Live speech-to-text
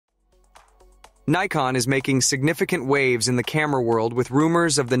Nikon is making significant waves in the camera world with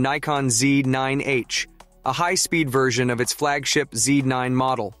rumors of the Nikon Z9H, a high-speed version of its flagship Z9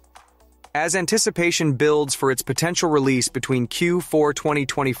 model. As anticipation builds for its potential release between Q4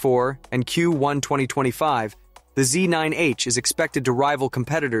 2024 and Q1 2025, the Z9H is expected to rival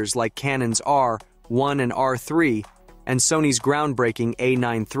competitors like Canon's R1 and R3 and Sony's groundbreaking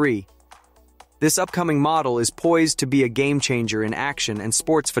A9 III. This upcoming model is poised to be a game-changer in action and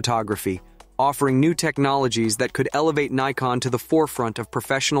sports photography, offering new technologies that could elevate Nikon to the forefront of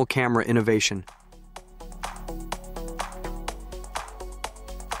professional camera innovation.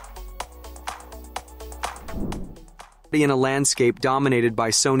 In a landscape dominated by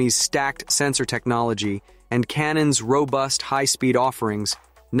Sony's stacked sensor technology and Canon's robust high-speed offerings,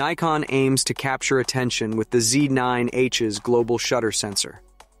 Nikon aims to capture attention with the Z9H's global shutter sensor.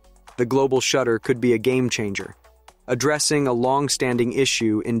 The global shutter could be a game-changer, addressing a long-standing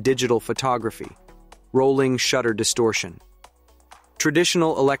issue in digital photography: rolling shutter distortion.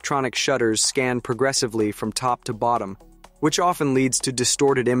 Traditional electronic shutters scan progressively from top to bottom, which often leads to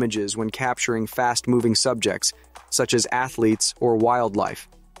distorted images when capturing fast-moving subjects, such as athletes or wildlife.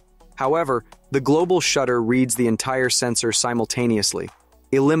 However, the global shutter reads the entire sensor simultaneously,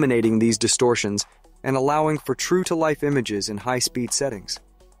 eliminating these distortions and allowing for true-to-life images in high-speed settings.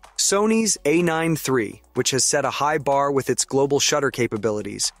 Sony's A9 III, which has set a high bar with its global shutter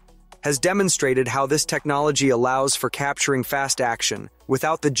capabilities, has demonstrated how this technology allows for capturing fast action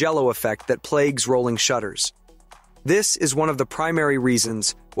without the jello effect that plagues rolling shutters. This is one of the primary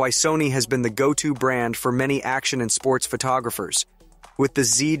reasons why Sony has been the go-to brand for many action and sports photographers. With the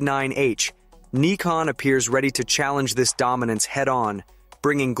Z9H, Nikon appears ready to challenge this dominance head-on,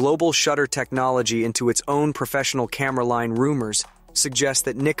 bringing global shutter technology into its own professional camera line. Rumors suggest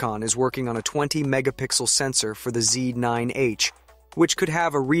that Nikon is working on a 20-megapixel sensor for the Z9H, which could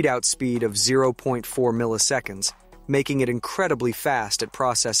have a readout speed of 0.4 milliseconds, making it incredibly fast at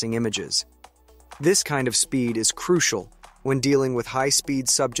processing images. This kind of speed is crucial when dealing with high-speed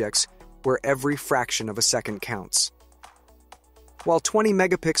subjects where every fraction of a second counts. While 20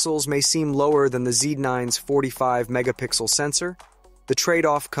 megapixels may seem lower than the Z9's 45-megapixel sensor, the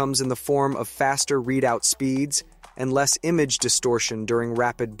trade-off comes in the form of faster readout speeds and less image distortion during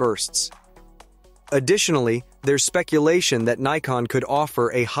rapid bursts. Additionally, there's speculation that Nikon could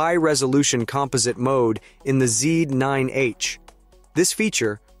offer a high-resolution composite mode in the Z9H. This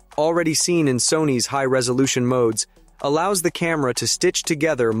feature, already seen in Sony's high-resolution modes, allows the camera to stitch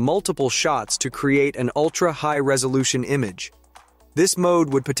together multiple shots to create an ultra-high-resolution image. This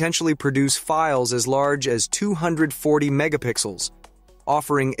mode would potentially produce files as large as 240 megapixels,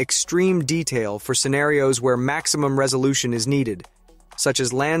 offering extreme detail for scenarios where maximum resolution is needed, such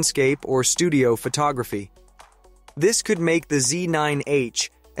as landscape or studio photography. This could make the Z9H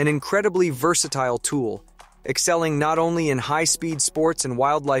an incredibly versatile tool, excelling not only in high-speed sports and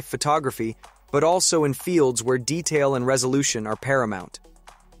wildlife photography, but also in fields where detail and resolution are paramount.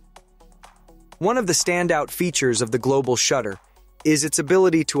 One of the standout features of the global shutter is its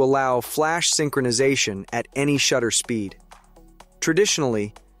ability to allow flash synchronization at any shutter speed.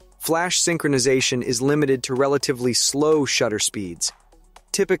 Traditionally, flash synchronization is limited to relatively slow shutter speeds,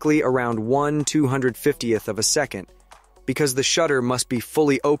 typically around 1/250th of a second, because the shutter must be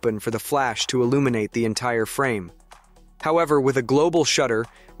fully open for the flash to illuminate the entire frame. However, with a global shutter,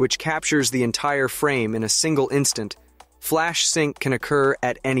 which captures the entire frame in a single instant, flash sync can occur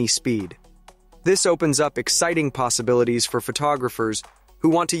at any speed. This opens up exciting possibilities for photographers who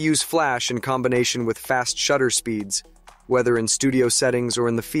want to use flash in combination with fast shutter speeds, whether in studio settings or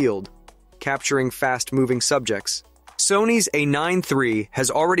in the field, capturing fast-moving subjects. Sony's A9 III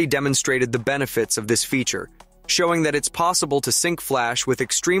has already demonstrated the benefits of this feature, showing that it's possible to sync flash with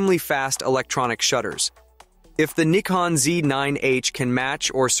extremely fast electronic shutters. If the Nikon Z9H can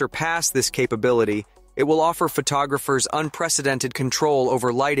match or surpass this capability, it will offer photographers unprecedented control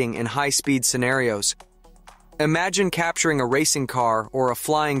over lighting in high-speed scenarios. Imagine capturing a racing car or a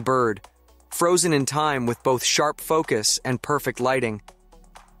flying bird, frozen in time with both sharp focus and perfect lighting,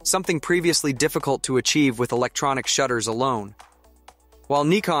 something previously difficult to achieve with electronic shutters alone. While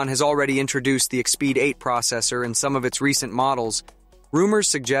Nikon has already introduced the Expeed 8 processor in some of its recent models, rumors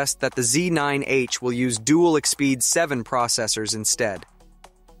suggest that the Z9H will use dual Expeed 7 processors instead.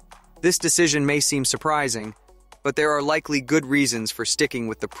 This decision may seem surprising, but there are likely good reasons for sticking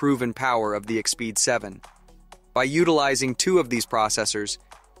with the proven power of the Expeed 7. By utilizing two of these processors,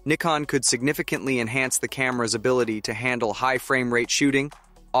 Nikon could significantly enhance the camera's ability to handle high frame rate shooting,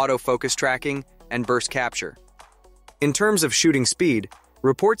 autofocus tracking, and burst capture. In terms of shooting speed,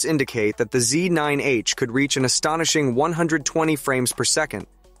 reports indicate that the Z9H could reach an astonishing 120 frames per second,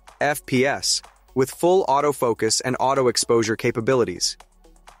 FPS, with full autofocus and auto exposure capabilities.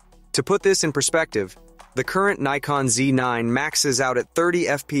 To put this in perspective, the current Nikon Z9 maxes out at 30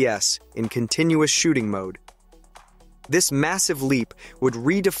 FPS in continuous shooting mode. This massive leap would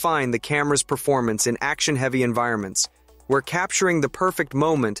redefine the camera's performance in action-heavy environments, where capturing the perfect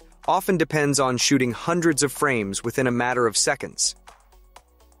moment often depends on shooting hundreds of frames within a matter of seconds.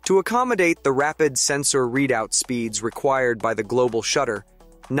 To accommodate the rapid sensor readout speeds required by the global shutter,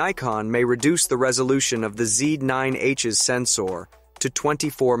 Nikon may reduce the resolution of the Z9H's sensor to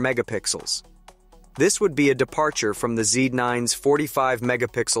 24 megapixels. This would be a departure from the Z9's 45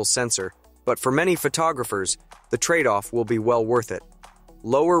 megapixel sensor, but for many photographers, the trade-off will be well worth it.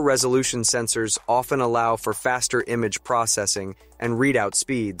 Lower resolution sensors often allow for faster image processing and readout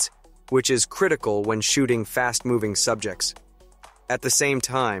speeds, which is critical when shooting fast-moving subjects. At the same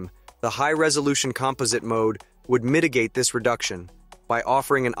time, the high-resolution composite mode would mitigate this reduction by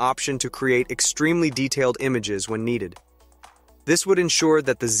offering an option to create extremely detailed images when needed. This would ensure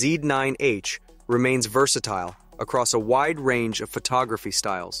that the Z9H remains versatile across a wide range of photography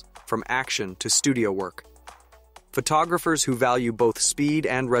styles, from action to studio work. Photographers who value both speed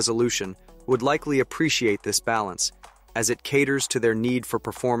and resolution would likely appreciate this balance, as it caters to their need for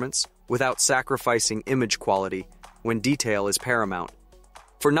performance without sacrificing image quality when detail is paramount.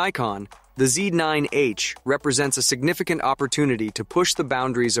 For Nikon, the Z9H represents a significant opportunity to push the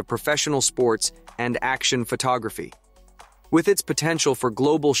boundaries of professional sports and action photography. With its potential for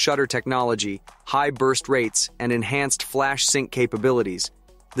global shutter technology, high burst rates, and enhanced flash sync capabilities,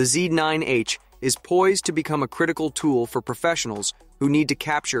 the Z9H is poised to become a critical tool for professionals who need to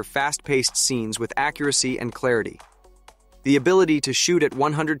capture fast-paced scenes with accuracy and clarity. The ability to shoot at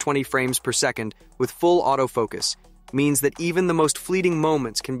 120 frames per second with full autofocus means that even the most fleeting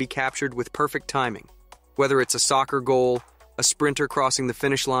moments can be captured with perfect timing, whether it's a soccer goal, a sprinter crossing the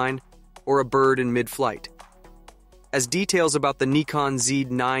finish line, or a bird in mid-flight. As details about the Nikon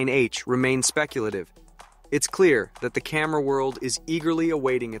Z9H remain speculative, it's clear that the camera world is eagerly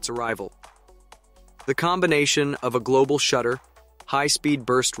awaiting its arrival. The combination of a global shutter, high-speed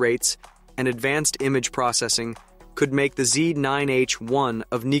burst rates, and advanced image processing could make the Z9H one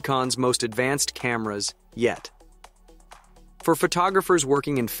of Nikon's most advanced cameras yet. For photographers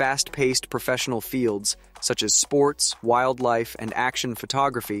working in fast-paced professional fields, such as sports, wildlife, and action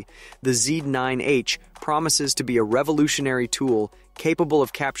photography, the Z9H promises to be a revolutionary tool capable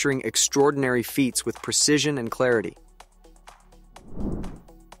of capturing extraordinary feats with precision and clarity.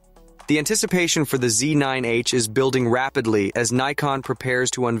 The anticipation for the Z9H is building rapidly as Nikon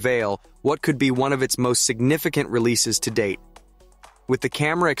prepares to unveil what could be one of its most significant releases to date. With the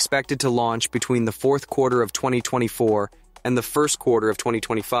camera expected to launch between the fourth quarter of 2024 and the first quarter of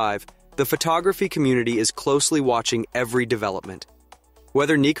 2025, the photography community is closely watching every development.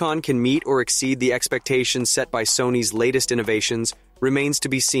 Whether Nikon can meet or exceed the expectations set by Sony's latest innovations remains to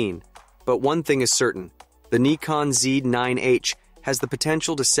be seen, but one thing is certain: the Nikon Z9H has the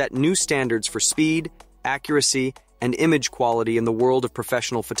potential to set new standards for speed, accuracy, and image quality in the world of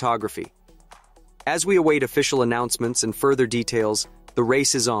professional photography. As we await official announcements and further details, the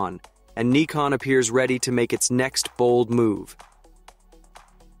race is on, and Nikon appears ready to make its next bold move.